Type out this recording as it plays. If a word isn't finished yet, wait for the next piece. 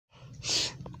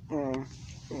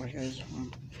guys.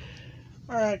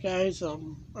 Alright guys,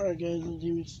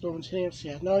 Damien Storm Champs,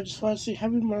 yeah. No, I just want to say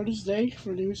happy Mother's Day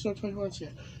for Damien Storm 21, yeah.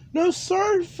 No,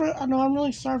 sorry for, I know I'm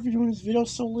really sorry for doing this video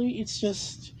so late. It's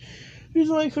just, the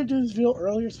reason why I couldn't do this video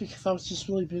earlier is because I was just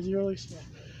really busy earlier, so yeah.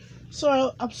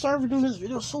 So, I'm sorry for doing this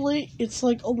video so late. It's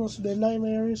like almost midnight in my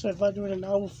area, so I thought doing it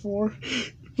now before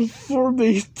May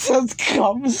 10th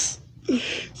comes.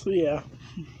 So yeah.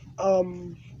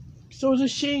 So it's a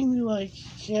shame you like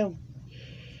can't,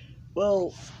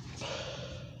 well,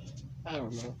 I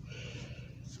don't know.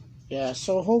 Yeah,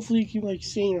 so hopefully you can like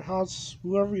stay in your house,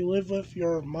 whoever you live with,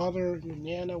 your mother, your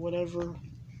nana, whatever.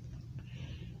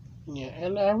 Yeah,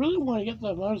 and I really want to get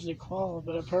that Mother's Day call,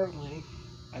 but apparently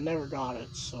I never got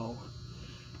it, so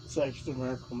it's actually a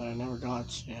miracle that I never got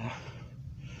it, so yeah.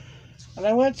 And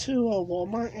I went to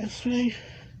Walmart yesterday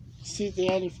to see if they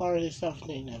had any Father's Day stuff, and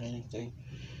they didn't have anything.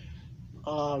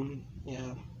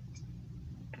 Yeah.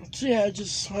 So yeah, I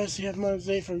just want to say happy Mother's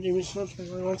Day from Damien Smith for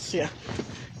everyone. So yeah,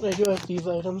 and I do have these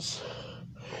items.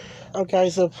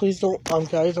 Guys, please don't,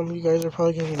 guys, you guys are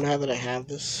probably gonna be mad that I have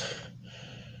this.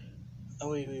 Oh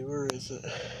wait, where is it?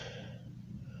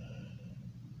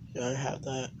 Yeah, I have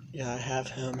that. Yeah, I have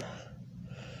him.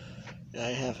 Yeah,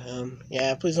 I have him.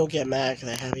 Yeah, please don't get mad because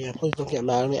I have, yeah, please don't get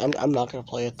mad at me. I'm not gonna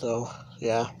play it though.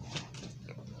 Yeah.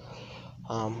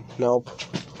 Nope.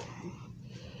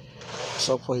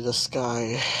 So I'll play this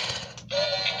guy.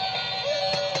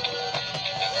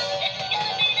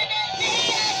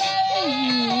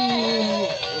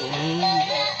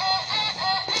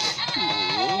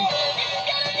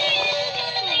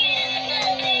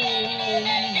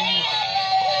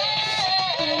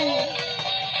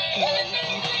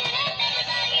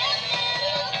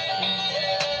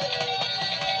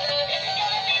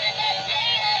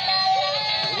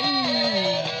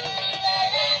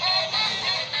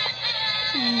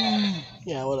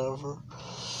 Yeah, whatever.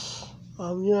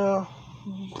 Yeah.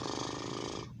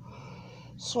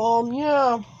 So,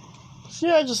 yeah. So,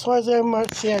 yeah, I just want to say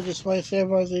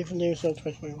Mother's Day from Damien Storm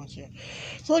 2021, yeah.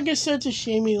 So, like I said, it's a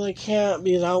shame you, like, can't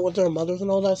be out with their mothers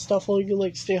and all that stuff, or you can,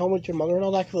 like, stay home with your mother and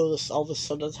all that, because of all this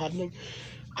stuff that's happening.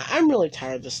 I'm really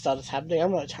tired of this stuff that's happening.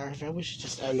 I'm really tired of it. I wish it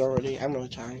just ended already. I'm really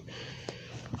tired.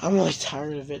 I'm really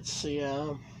tired of it, so,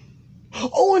 yeah.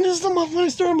 Oh, and this is the month when I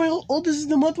started my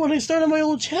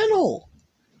old channel.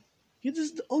 Yeah,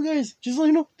 oh guys, just let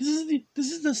you know,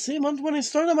 this is the same month when I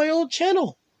started my old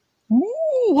channel.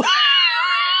 Woo!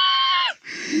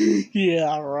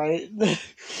 Yeah, right.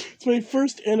 It's my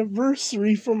first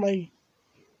anniversary for my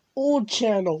old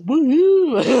channel.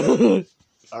 Woohoo!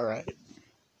 Alright.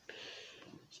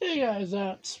 So yeah, guys,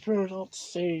 that's pretty much all to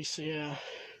say, so yeah.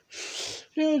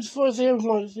 Yeah, just want to say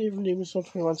everyone to say from Damien Storm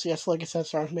 21, so yeah, so like I said,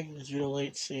 sorry for making this video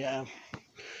late, so yeah.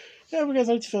 Yeah, if you guys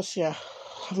like to feel, yeah.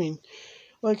 I mean,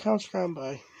 like, comment, subscribe,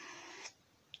 bye.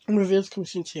 And reviews coming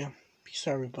soon to you. Peace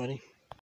out, everybody.